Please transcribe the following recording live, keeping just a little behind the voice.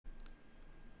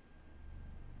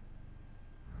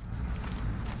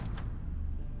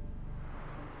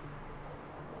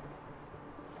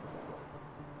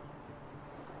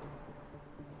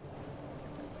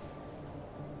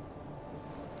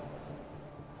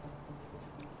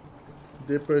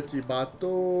Des petits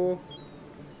bateaux.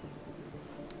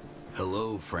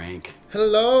 Hello, Frank.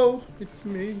 Hello, it's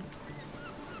me.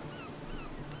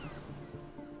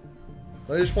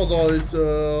 Allez, je pense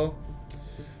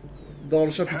dans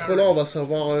le chapitre là, on va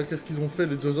savoir qu'est-ce qu'ils ont fait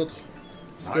les deux autres.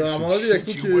 Parce qu'à mon avis, il y a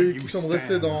que nous qui sommes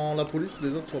restés dans la police,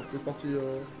 les autres sont peut-être partis.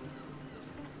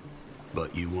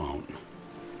 But you won't.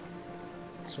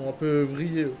 Ils sont un peu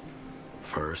vrillés.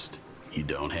 First, you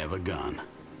don't have a gun.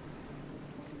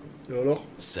 Et alors,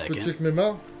 Second, petit avec mes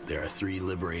mains. there are 3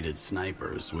 liberated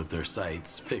snipers with their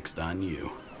sights fixed on you.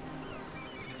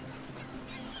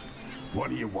 What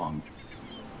do you want?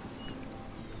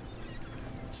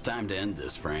 It's time to end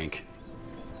this, Frank.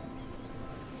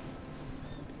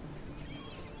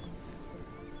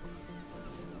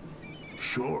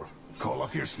 Sure. Call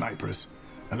off your snipers,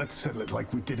 and let's settle it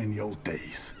like we did in the old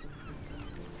days.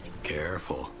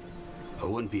 Careful. I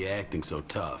wouldn't be acting so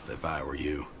tough if I were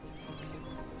you.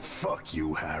 Fuck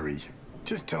you, Harry.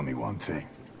 Just tell me one thing.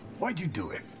 Why'd you do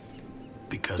it?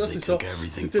 Because Ça, they c'est ça. took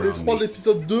everything C'était les from 3 de me.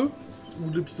 l'épisode 2, ou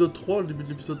de l'épisode 3, le début de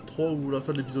l'épisode 3, ou la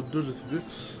fin de l'épisode 2, je sais plus.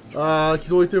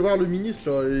 Qu'ils ont été voir le ministre,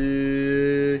 là,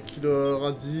 et qui leur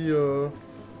a dit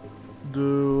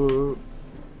de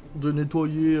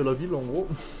nettoyer la ville, en gros.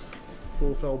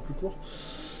 Pour faire au plus court.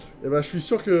 Et bah, je suis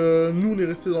sûr que nous, on est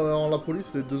restés dans la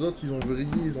police, les deux autres, ils ont vrillé,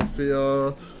 ils ont fait...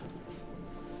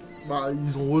 Bah,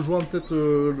 ils ont rejoint peut-être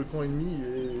le camp ennemi,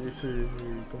 et c'est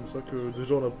comme ça que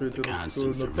déjà on a pu être The constant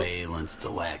notre part. surveillance, the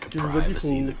lack of Qui nous a dit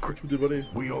privacy, the faut tout déballer.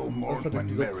 We all mourned Enfin, when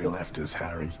l'épisode Mary 3. left us,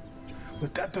 Harry.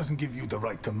 But that doesn't give you the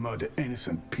right to murder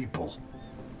innocent people.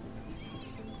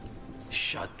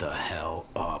 Shut the hell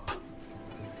up.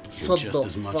 You're Shut just the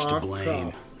as much to fuck blame.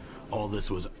 up. All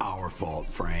this was our fault,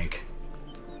 Frank.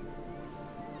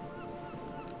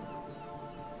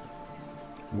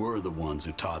 We're the ones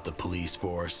who taught the police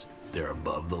force they're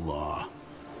above the law.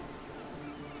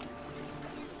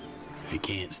 If you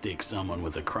can't stick someone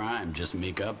with a crime, just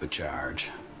make up a charge.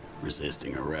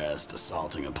 Resisting arrest,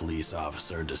 assaulting a police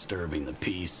officer, disturbing the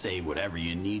peace, say whatever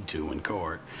you need to in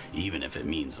court, even if it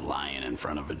means lying in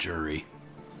front of a jury.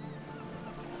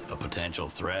 A potential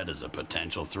threat is a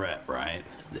potential threat, right?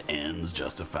 The ends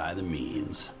justify the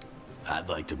means. I'd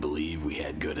like to believe we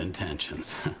had good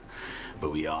intentions,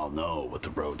 but we all know what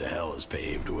the road to hell is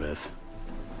paved with.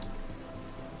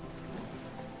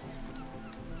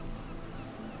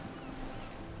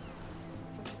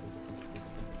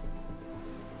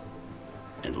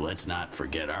 And let's not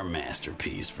forget our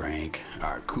masterpiece, Frank.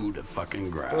 Our coup de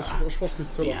fucking grace. Je pense que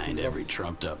c'est ça. Behind every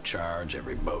trumped up charge,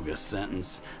 every bogus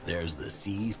sentence, there's the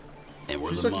C, and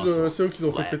we're Je suis the sûr muscle. c'est eux qui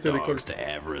ont fait péter l'école. Lapdogs to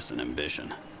avarice and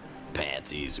ambition.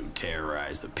 Patsies who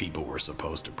terrorize the people we're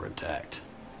supposed to protect.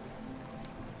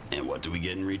 And what do we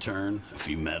get in return? A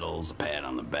few medals, a pat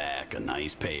on the back, a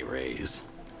nice pay raise.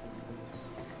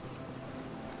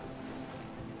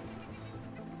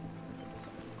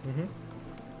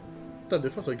 Putain, des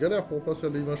fois ça galère pour passer à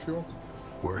l'image suivante.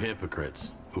 We're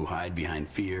hypocrites who hide behind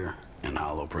fear and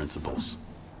hollow principles.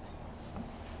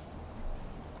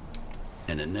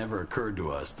 And it never occurred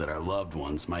to us that our loved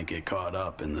ones might get caught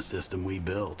up in the system we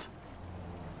built.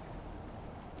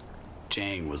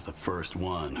 Chang was the first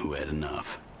one who had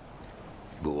enough.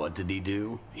 But what did he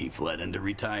do? He fled into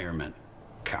retirement.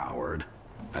 Coward.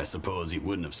 I suppose he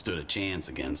wouldn't have stood a chance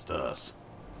against us.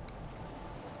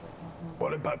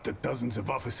 What about the dozens of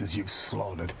officers you've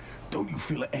slaughtered? Don't you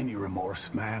feel any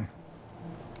remorse, man?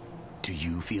 Do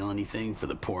you feel anything for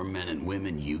the poor men and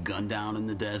women you gunned down in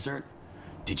the desert?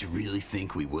 Did you really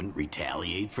think we wouldn't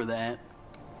retaliate for that?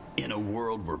 In a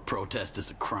world where protest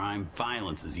is a crime,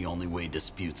 violence is the only way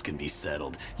disputes can be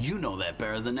settled. You know that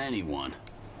better than anyone.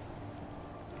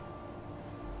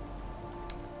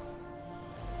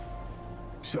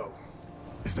 So,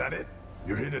 is that it?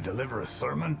 You're here to deliver a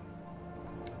sermon?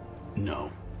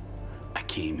 No. I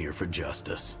came here for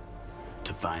justice.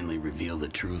 To finally reveal the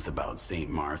truth about St.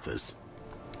 Martha's.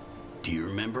 Do you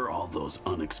remember all those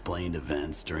unexplained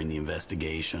events during the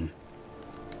investigation?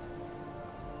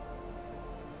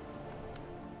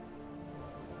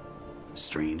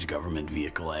 Strange government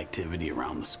vehicle activity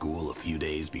around the school a few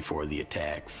days before the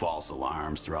attack, false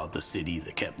alarms throughout the city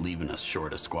that kept leaving us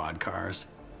short of squad cars.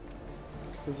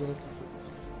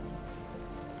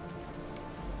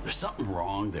 There's something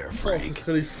wrong there, Oh, ce Frank.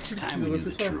 serait les It's flics qui time we auraient knew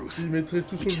fait the ça. truth. Ils mettraient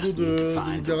tout We sur le just dos need to de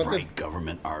find the Piratez. right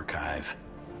government archive.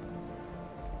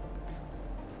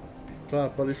 Enfin,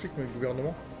 pas les flics, mais le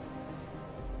gouvernement.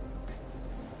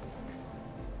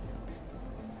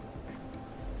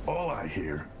 All I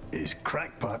hear is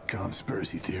crackpot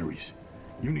conspiracy theories.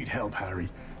 You need help, Harry.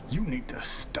 You need to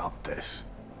stop this.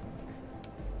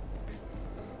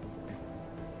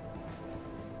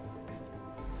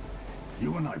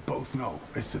 You and I both know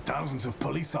it's the thousands of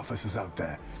police officers out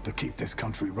there that keep this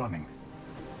country running.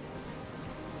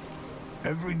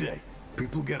 Every day,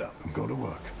 people get up and go to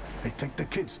work. They take the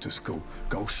kids to school,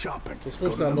 go shopping, go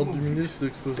to the movies. They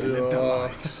live their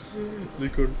lives.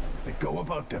 They go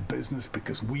about their business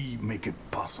because we make it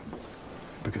possible.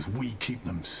 Because we keep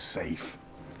them safe.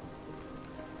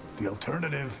 The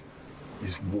alternative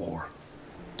is war.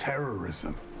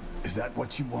 Terrorism. Is that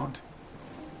what you want?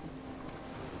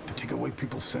 To take away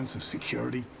people's sense of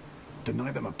security?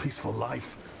 Deny them a peaceful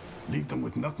life? Leave them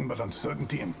with nothing but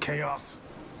uncertainty and chaos?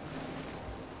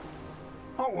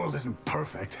 Our world isn't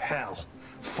perfect, hell.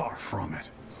 Far from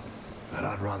it. But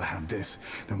I'd rather have this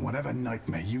than whatever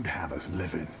nightmare you'd have us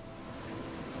live in.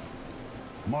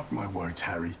 Mark my words,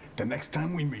 Harry. The next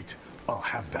time we meet, I'll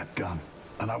have that gun.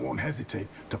 And I won't hesitate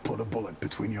to put a bullet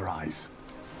between your eyes.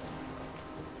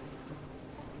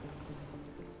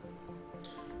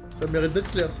 Ça mérite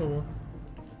d'être clair, ça, moi.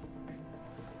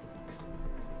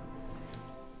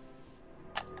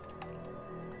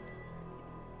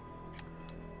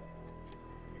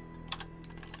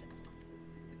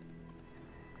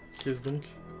 Qu'est-ce donc?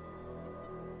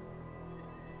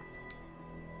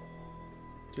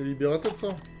 Quel Liberté,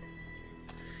 ça?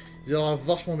 Il a l'air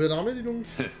vachement bien armé, dis donc.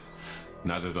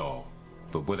 Not at all.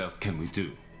 But what else can we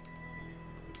do?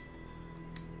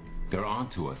 They're on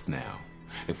to us now.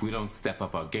 If we don't step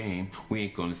up our game, we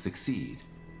ain't gonna succeed.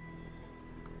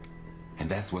 And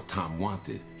that's what Tom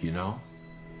wanted, you know?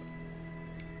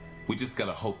 We just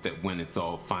gotta hope that when it's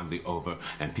all finally over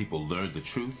and people learn the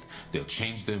truth, they'll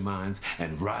change their minds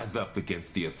and rise up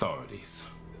against the authorities.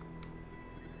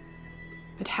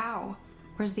 But how?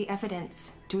 Where's the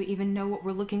evidence? Do we even know what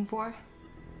we're looking for?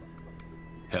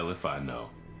 Hell if I know.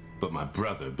 But my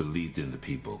brother believed in the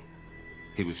people.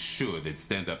 He was sure they'd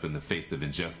stand up in the face of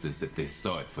injustice if they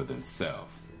saw it for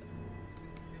themselves.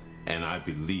 And I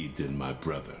believed in my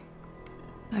brother.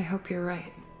 I hope you're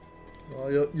right.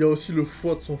 Il y a aussi le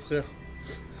foie de son frère.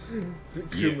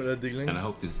 Yeah, and I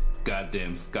hope this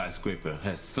goddamn skyscraper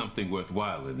has something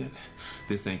worthwhile in it.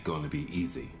 This ain't gonna be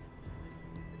easy.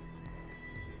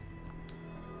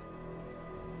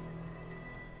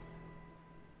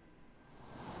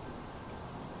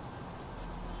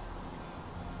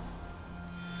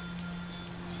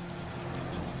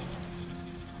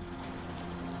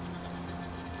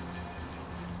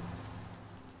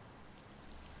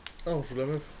 Ah, on joue la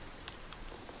meuf.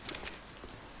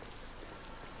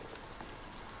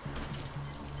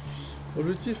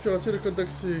 Objectif, pirater le code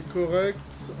d'accès. Correct,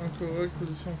 incorrect,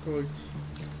 position incorrecte.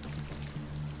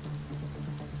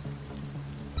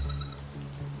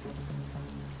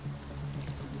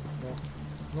 Non.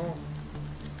 Non.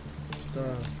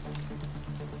 Putain.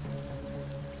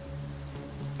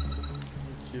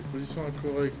 Ok, position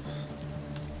incorrecte.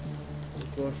 Donc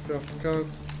on va faire 4,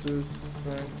 2,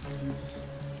 5, 6.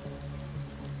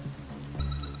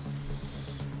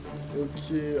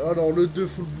 Ok, alors le 2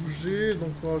 faut le bouger,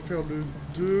 donc on va faire le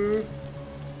 2.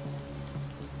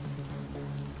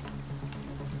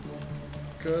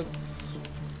 4,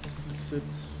 6, 7.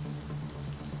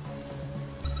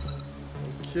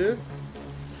 Ok.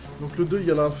 Donc le 2 il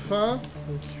y a la fin,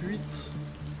 donc 8.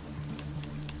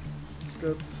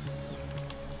 4,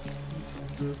 6,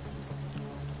 2.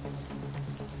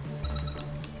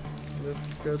 9,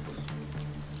 4,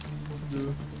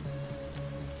 2.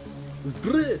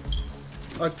 Zbré!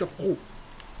 Acteur pro.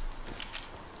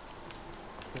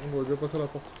 On va déjà passer à la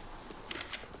porte.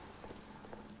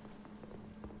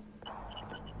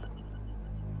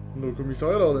 On est au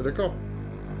commissariat là, on est d'accord.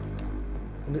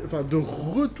 On est, enfin, de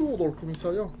retour dans le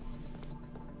commissariat.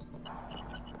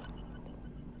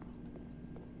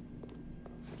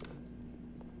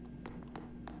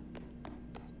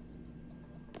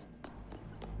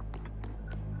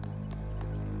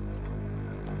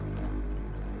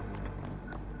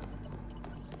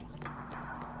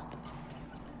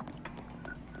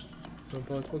 Ça me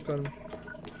paraît trop calme.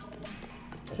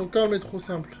 Trop calme et trop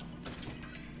simple.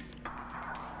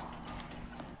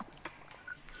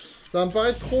 Ça me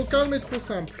paraît trop calme et trop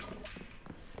simple.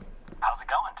 How's it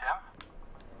going, Tim?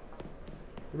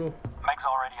 Oula. Meg's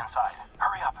already inside.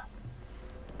 Hurry up.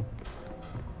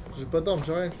 J'ai pas d'armes,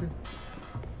 j'ai rien avec lui.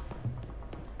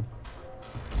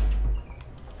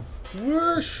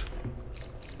 Wesh!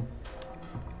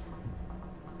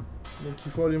 Donc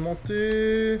il faut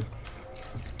alimenter.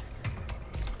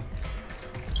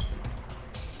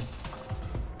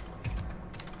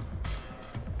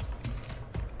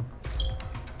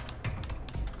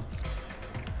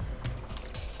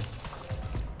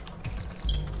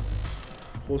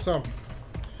 Trop simple.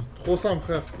 Trop simple,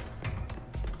 frère.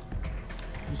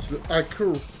 C'est le hacker.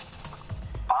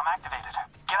 Bomb activated.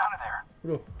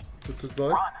 Oula, peut-être se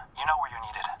barrer. Run. You know where you're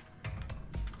needed.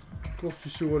 Course, tu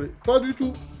sais où aller. Pas du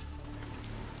tout.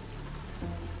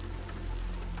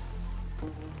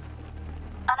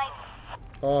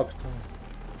 Ah putain.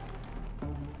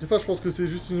 Des fois je pense que c'est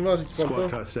juste une image et qu'il parle pas.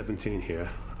 Squad car 17 here.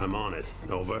 I'm on it.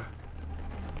 Over.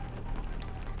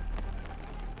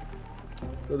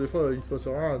 Là des fois il se passe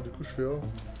rien, du coup je fais oh.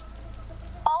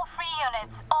 All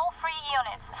free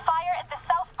units, fire at the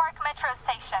South Park Metro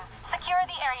Station. Secure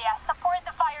the area, support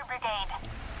the fire brigade.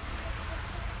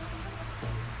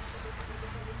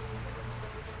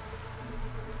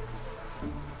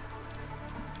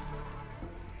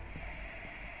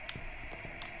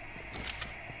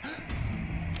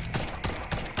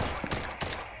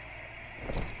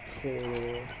 Oh là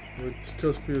là. Le petit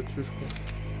casse-couille à tuer je crois.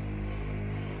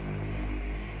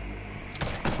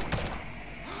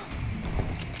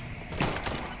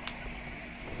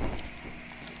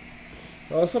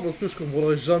 Ah ça parce que je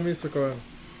comprendrai jamais ça quand même.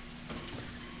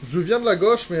 Je viens de la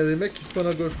gauche mais il y a des mecs qui spawnent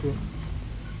à gauche quoi.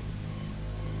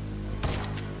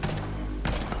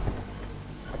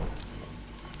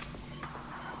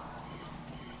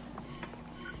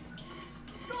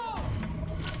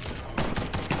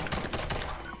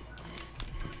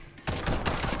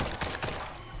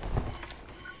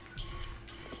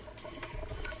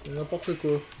 C'est n'importe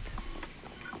quoi.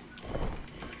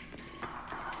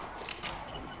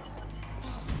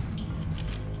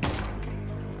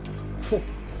 Bon.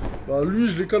 Bah lui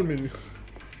je l'ai calmé lui.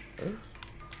 Hein?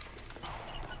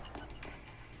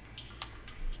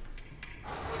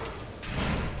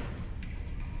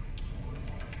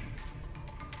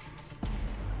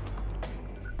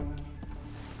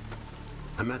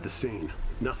 I'm at the scene.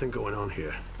 Nothing going on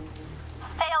here.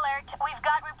 Stay alert. We've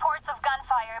got reports of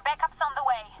gunfire. Backup's on the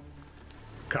way.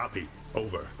 Copy.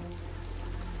 Over.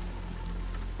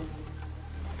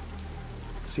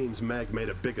 Seems Mag made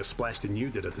a bigger splash than you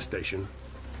did at the station.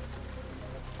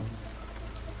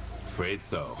 Afraid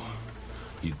so.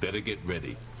 You'd better get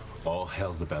ready. All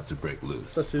hell's about to break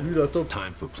loose. Ça c'est lui la top.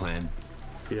 Time for plan.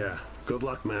 Yeah. Good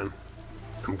luck, man.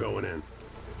 I'm going in.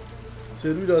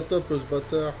 C'est lui la top ce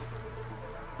bâtard.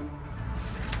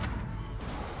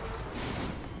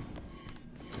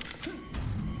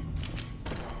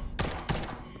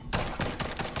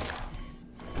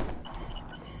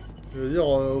 Je veux dire,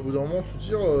 au bout d'un moment, tu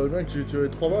tires, le mec, j'ai tiré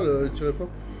 3 balles, il tirait pas.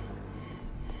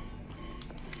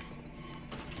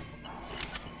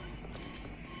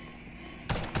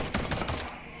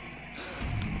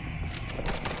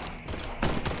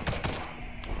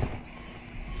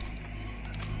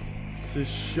 C'est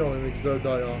chiant, les mecs là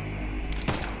derrière.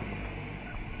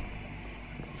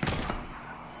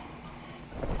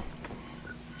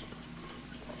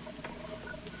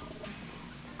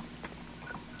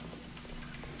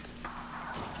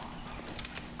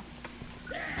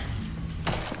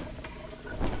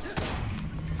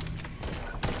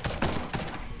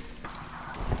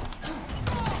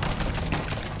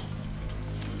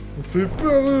 On fait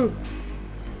peur eux.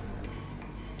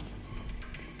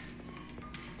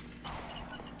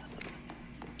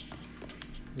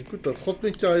 Écoute, t'as 30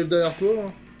 mecs qui arrivent derrière toi là.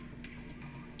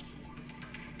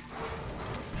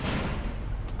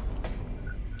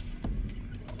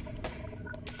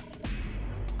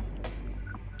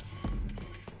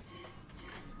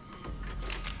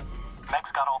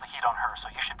 Meg's got all the heat on her, so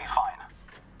you should be fine.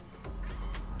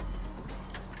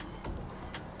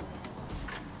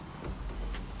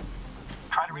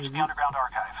 Try to reach the underground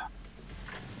archive.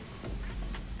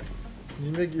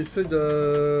 Les mecs essayent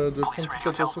de Police prendre toute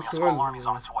radio tells l'attention me a sur small elle. army's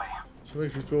on its way. Ce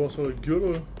mec, je vais tout avoir sur la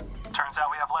gueule là. Turns out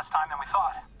we have less time than we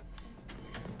thought.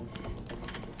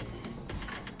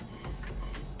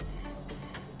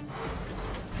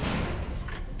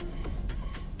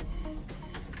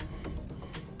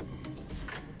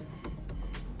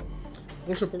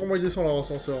 Bon, je sais pas comment il descend leur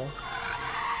ascenseur. Hein.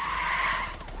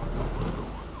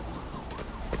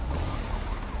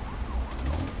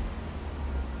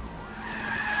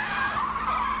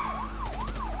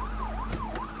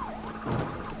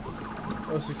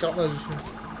 Ah, c'est carnage ici.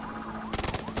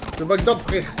 C'est Bagdad,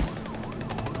 frère.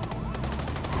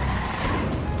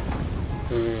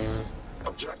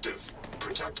 Objective,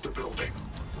 protect the building.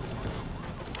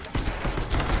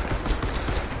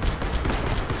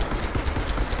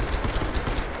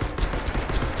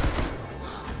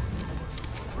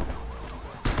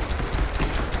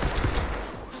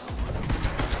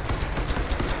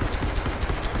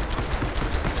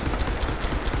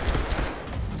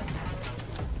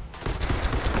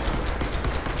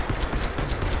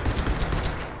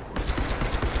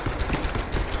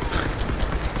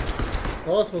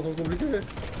 Oh, c'est pas trop compliqué.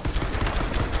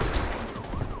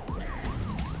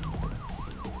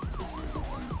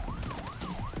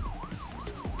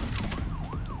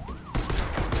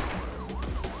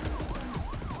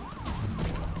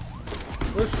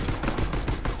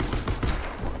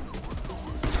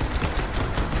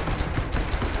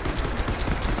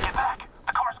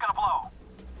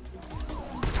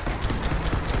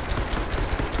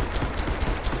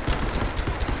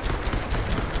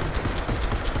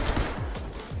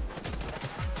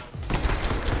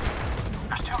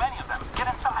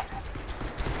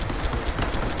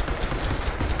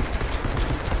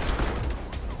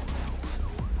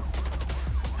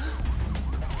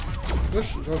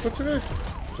 wesh, j'arrive pas à tirer.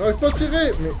 J'arrive pas à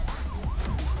tirer, mais...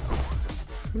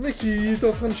 Le mec, il était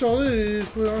en train de charger et je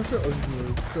pouvais rien faire. Oh, je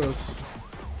me casse.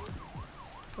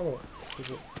 Ah ouais, c'est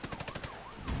ça.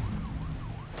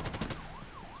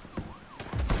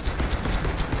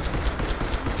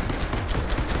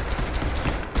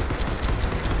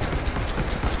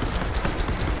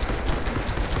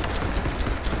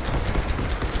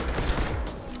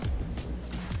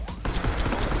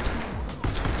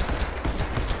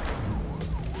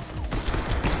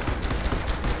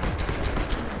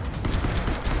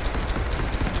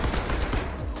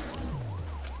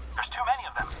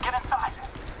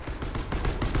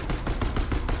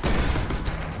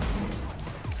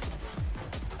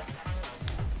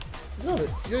 Non mais,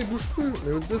 gars il bouge plus,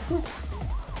 mais what the fuck.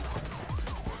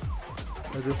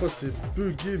 Ah, des fois c'est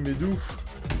bugué mais de ouf.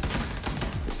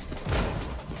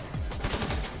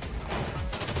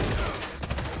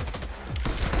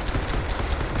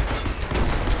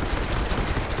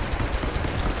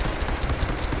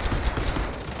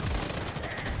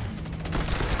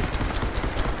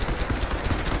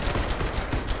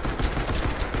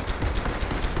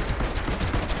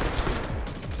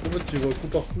 Le mec qui va coup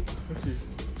par coup. Ok.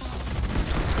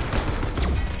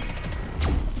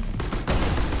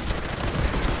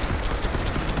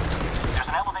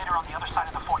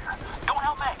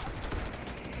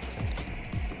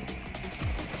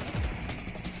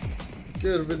 Ok,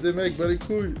 je vais des mecs, bah les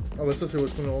couilles. Ah bah ça c'est où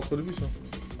est-ce qu'on est rentré au début ça.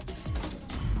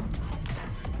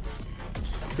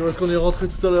 C'est où est-ce qu'on est rentré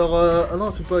tout à l'heure. Ah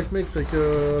non c'est pas avec mec, c'est avec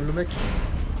le mec.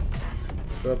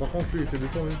 Par contre lui il était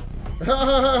descendu.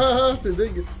 Ah t'es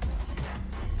deg.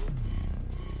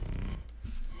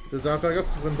 J'étais à faire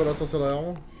gaffe qu'ils prennent pas l'ascenseur derrière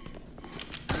moi.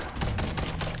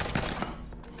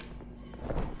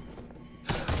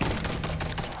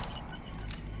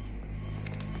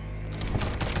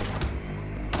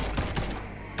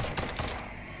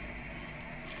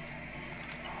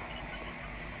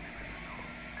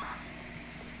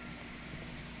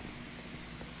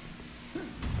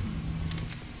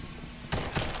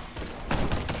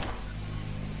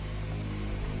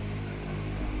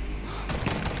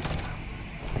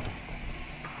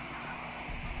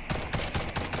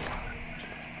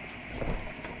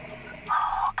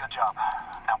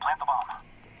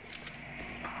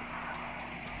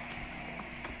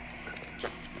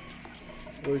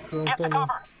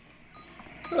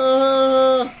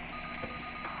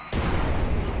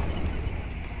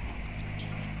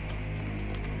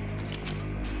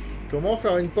 Comment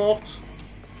faire une porte?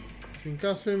 Tu me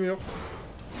casses le mur.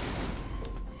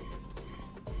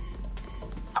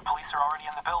 The police are already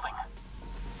in the building.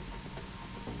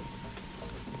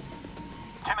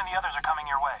 Tim and the others are coming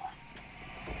your way.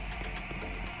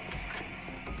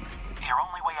 Your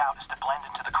only way out is to blend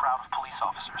into the crowd of police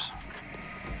officers.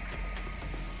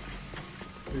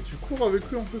 Et tu cours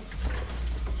avec lui en fait.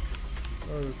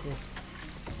 Ah d'accord.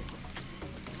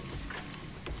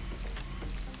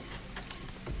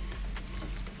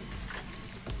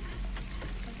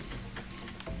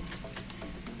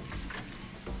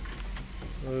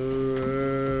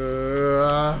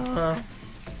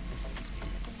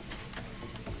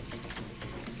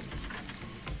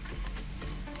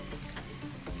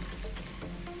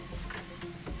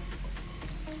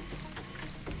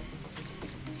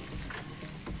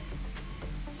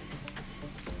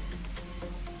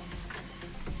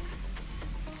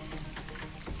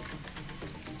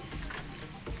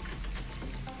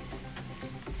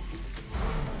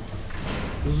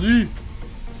 Vas-y. Vous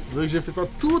voyez que j'ai fait ça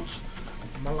toute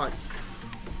ma life.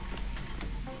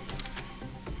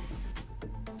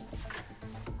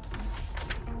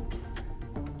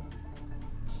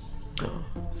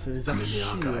 C'est les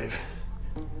archives.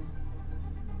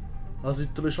 Vas-y,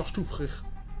 télécharge tout, frère.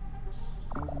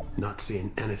 Not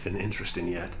seeing anything interesting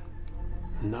yet.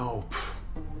 Nope.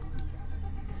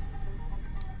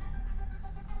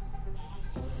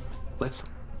 Let's...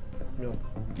 Merde.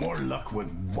 More luck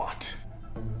with what?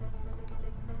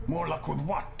 More luck with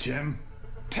what, Jim?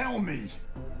 Tell me!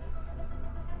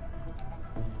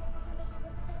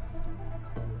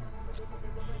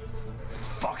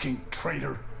 Fucking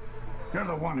traitor! You're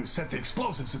the one who set the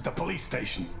explosives at the police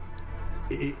station.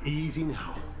 Easy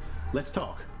now. Let's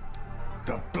talk.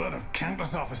 The blood of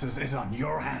countless officers is on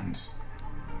your hands.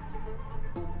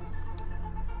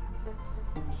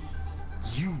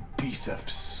 You piece of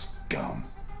scum.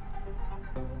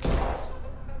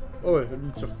 Ah ouais,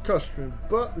 lui tire cache, lui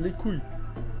pas les couilles.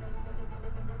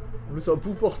 Mais c'est un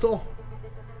bout portant.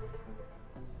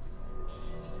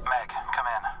 Meg, come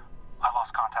in. I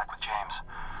lost contact with James,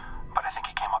 but I think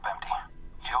he came up empty.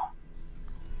 You?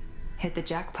 Hit the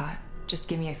jackpot. Just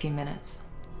give me a few minutes.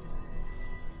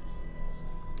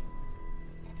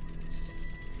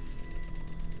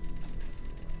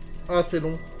 Ah, c'est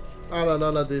long. Ah là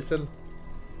là, la DSL.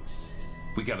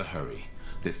 We gotta hurry.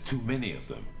 There's too many of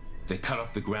them. They cut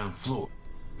off the ground floor.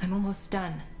 I'm almost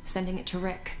done. Sending it to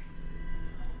Rick.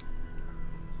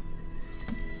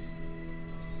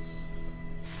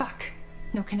 Fuck.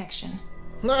 No connection.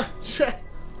 Ah, shit.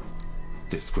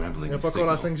 They're scrambling. Il n'y a pas encore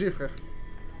la 5G, frère.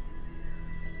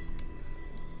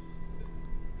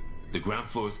 The ground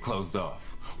floor is closed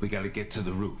off. We gotta get to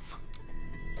the roof.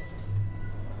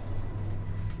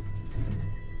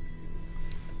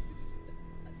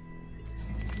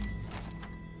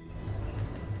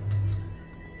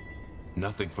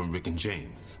 Nothing from Rick and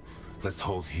James. Let's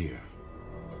hold here.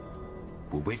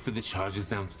 We'll wait for the charges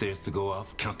downstairs to go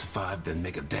off, count to 5, then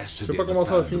make a dash to the other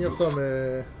side of the roof. Je sais pas comment ça va finir ça,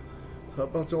 mais ça va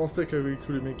partir en steak avec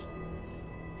tous les mecs.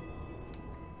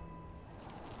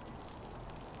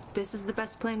 This is the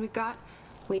best plan we've got?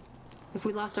 Wait, if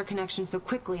we lost our connection so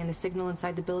quickly and the signal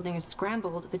inside the building is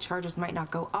scrambled, the charges might not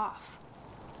go off.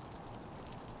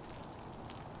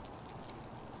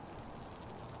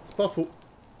 C'est pas faux.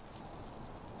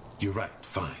 You're right,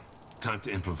 fine. Time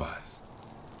to improvise.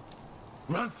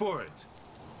 Run for it!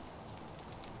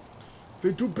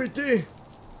 Fais tout péter!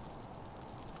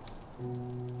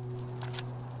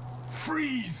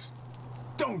 Freeze!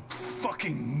 Don't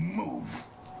fucking move!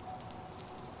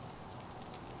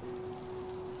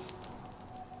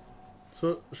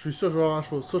 Ça, je suis sûr que je vais avoir un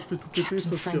chose. Soit je fais tout péter,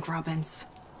 soit je tire. Robbins.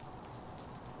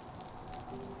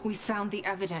 We found the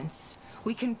evidence.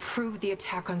 We can prove the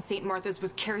attack on St. Martha's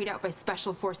was carried out by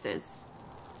special forces.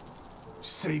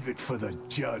 Save it for the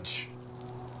judge.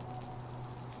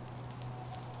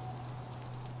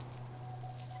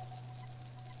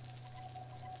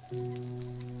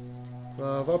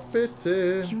 Ça va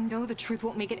péter. You know the truth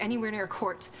won't make it anywhere near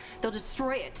court. They'll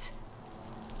destroy it.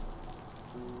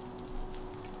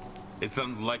 It's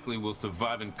unlikely we'll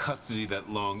survive in custody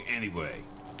that long anyway.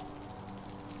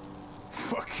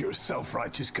 Fuck your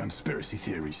self-righteous conspiracy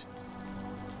theories.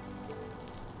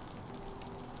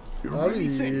 You really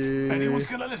think anyone's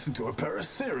gonna listen to a pair of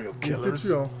serial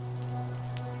killers?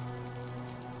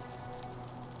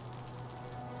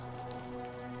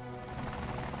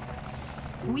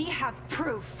 We have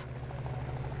proof.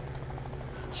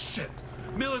 Shit!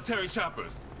 Military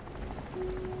choppers!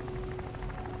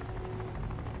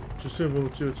 Je sais, ils vont nous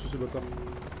tirer dessus, ces bâtards.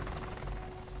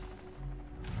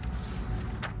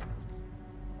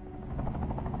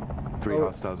 Three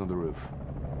hostiles on the roof.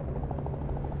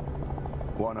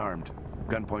 One armed,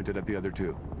 gun pointed at the other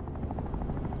two.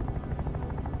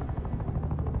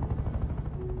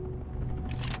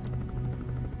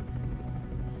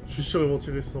 Je suis sûr ils vont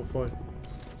tirer ces enfoirés.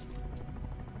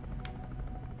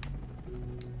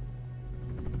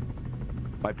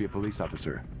 Might be a police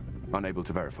officer. Unable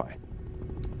to verify.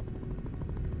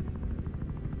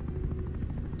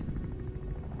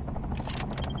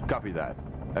 Copy that.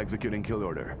 Executing kill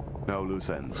order. No loose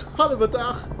ends. Ah le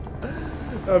bâtard!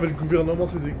 Ah mais le gouvernement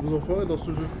c'est des gros enfoirés dans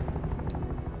ce jeu.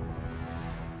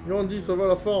 Yandy, ça va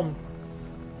la forme?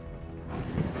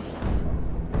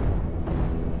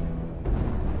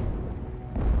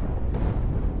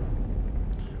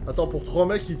 Attends, pour 3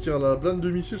 mecs qui tirent la blinde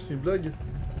de missiles, c'est une blague?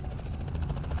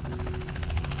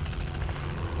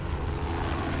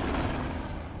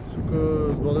 C'est quoi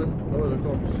ce bordel? Ah ouais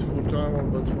d'accord, en plus c'est gros carrément le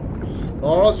bâtiment.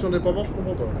 Alors là, si on n'est pas mort, je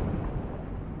comprends pas.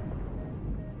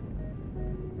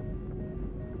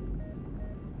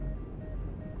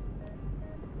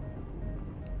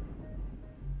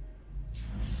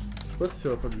 Je sais pas si c'est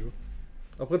la fin du jeu.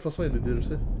 Après, de toute façon, il y a des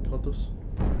DLC, gratos.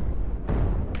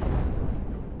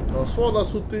 Alors, soit on a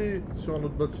sauté sur un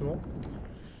autre bâtiment,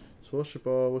 soit je sais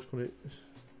pas où est-ce qu'on est.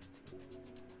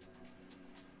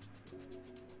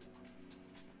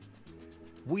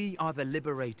 We are the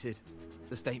liberated.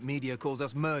 The state media calls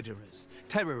us murderers,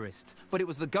 terrorists, but it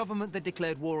was the government that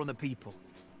declared war on the people.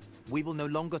 We will no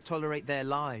longer tolerate their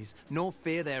lies, nor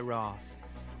fear their wrath.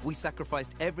 We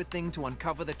sacrificed everything to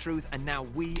uncover the truth, and now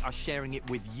we are sharing it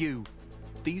with you.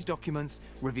 These documents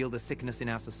reveal the sickness in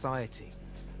our society.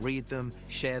 Read them,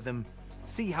 share them,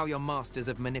 see how your masters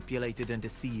have manipulated and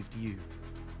deceived you.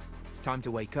 It's time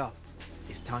to wake up.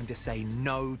 It's time to say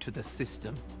no to the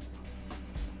system.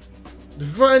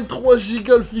 23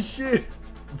 gigas le fichier!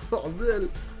 Bordel!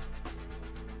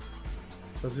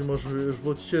 Vas-y, moi je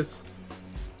vote yes.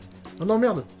 Oh non,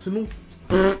 merde, c'est non.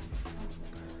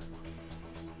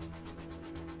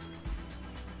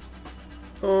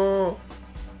 Oh.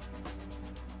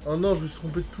 Oh non, je me suis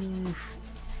trompé de touche.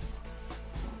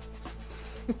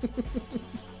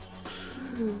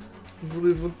 Je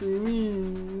voulais voter oui,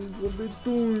 trompé de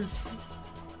touche.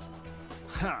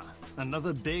 Ha!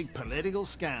 Another big political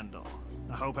scandal.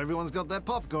 I hope everyone's got their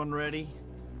popcorn ready.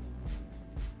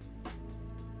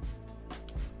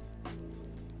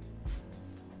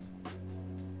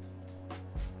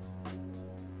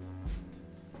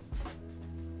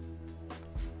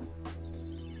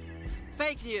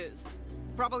 Fake news.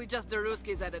 Probably just the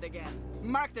Ruskies at it again.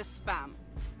 Marked as spam.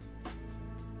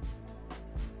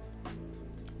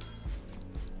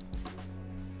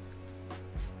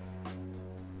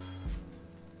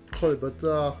 Oh les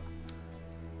bâtards.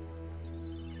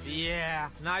 Yeah,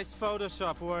 nice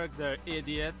Photoshop work there,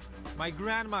 idiots. My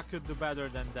grandma could do better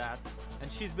than that. And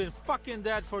she's been fucking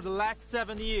dead for the last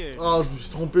 7 years. Ah, je me suis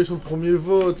trompé sur le premier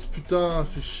vote, putain,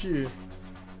 fait chier.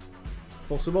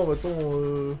 Forcément,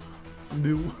 maintenant,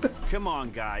 Déroule. Come on,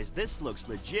 guys, this looks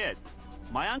legit.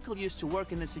 My uncle used to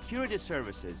work in the security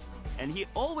services, and he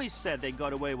always said they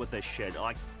got away with this shit,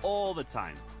 like, all the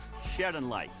time. Shared and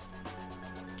liked.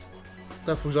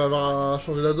 Putain, faut que j'arrive à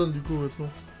changer la donne, du coup, maintenant.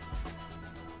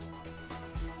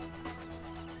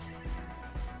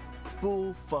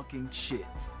 Bull fucking shit.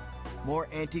 More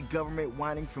anti-government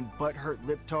whining from butthurt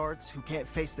liptards who can't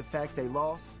face the fact they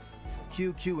lost.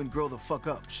 QQ and grow the fuck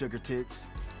up, sugar tits.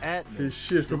 Fais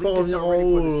chier, je peux pas revenir en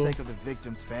haut. For the sake of the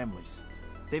victims' families.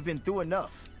 They've been through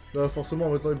enough. Bah forcément,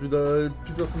 maintenant, il n'y a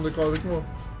plus personne d'accord avec moi.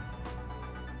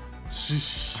 J'ai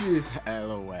chié.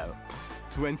 LOL.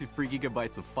 23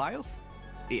 gigabytes of files?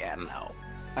 Yeah, no.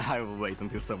 I will wait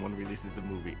until someone releases the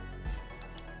movie.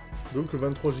 Donc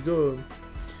 23 gigas,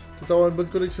 peut-être avoir une bonne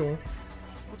connexion.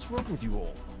 What's wrong with you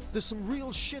all? There's some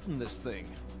real shit in this thing.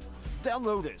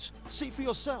 Download it. See for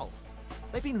yourself.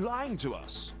 They've been lying to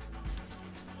us.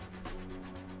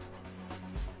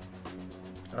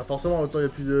 Ah forcément, maintenant,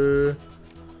 il n'y a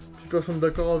plus personne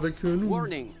d'accord avec nous.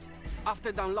 Warning.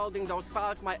 After downloading those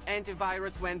files, my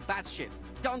antivirus went batshit.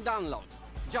 Don't download.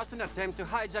 Just an attempt to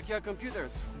hijack your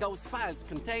computers. Those files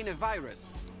contain a virus.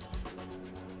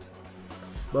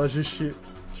 Bah j'ai chié.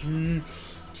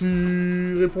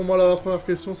 Tu réponds-moi à la première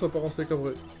question, ça part en steak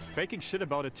après. Faking shit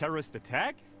about a terrorist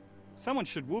attack? Someone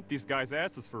should whoop these guys'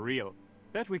 asses for real.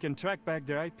 Bet we can track back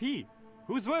their IP.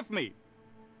 Who's with me?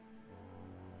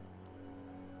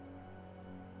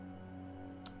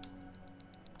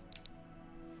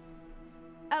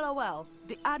 LOL,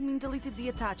 the admin deleted the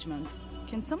attachments.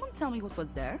 Can someone tell me what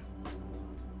was there?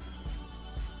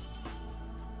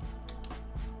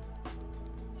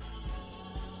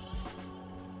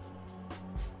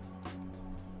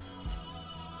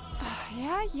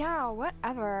 Yeah,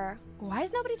 whatever. Why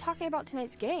is nobody talking about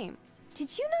tonight's game?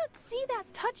 Did you not see that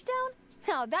touchdown?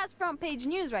 Hell, that's front page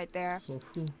news right there. S'en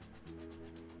fout.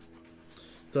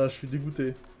 Putain, je suis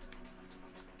dégoûté.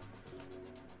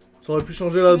 Ça aurait pu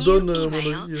changer la donne, à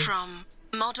mon avis. From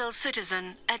Model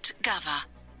Citizen at Gava.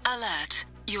 Alert.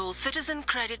 Your Citizen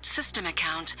Credit System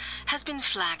account has been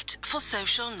flagged for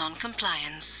social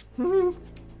non-compliance.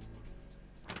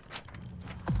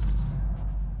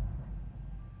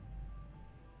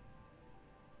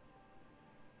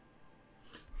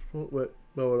 Ouais,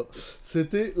 bah voilà.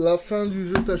 C'était la fin du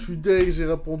jeu. Je suis deg, j'ai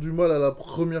répondu mal à la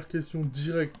première question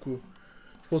direct, quoi.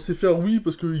 Je pensais faire oui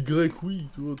parce que Y, oui,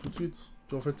 tu vois, tout de suite.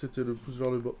 Puis en fait, c'était le pouce vers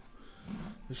le bas.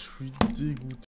 Je suis dégoûté.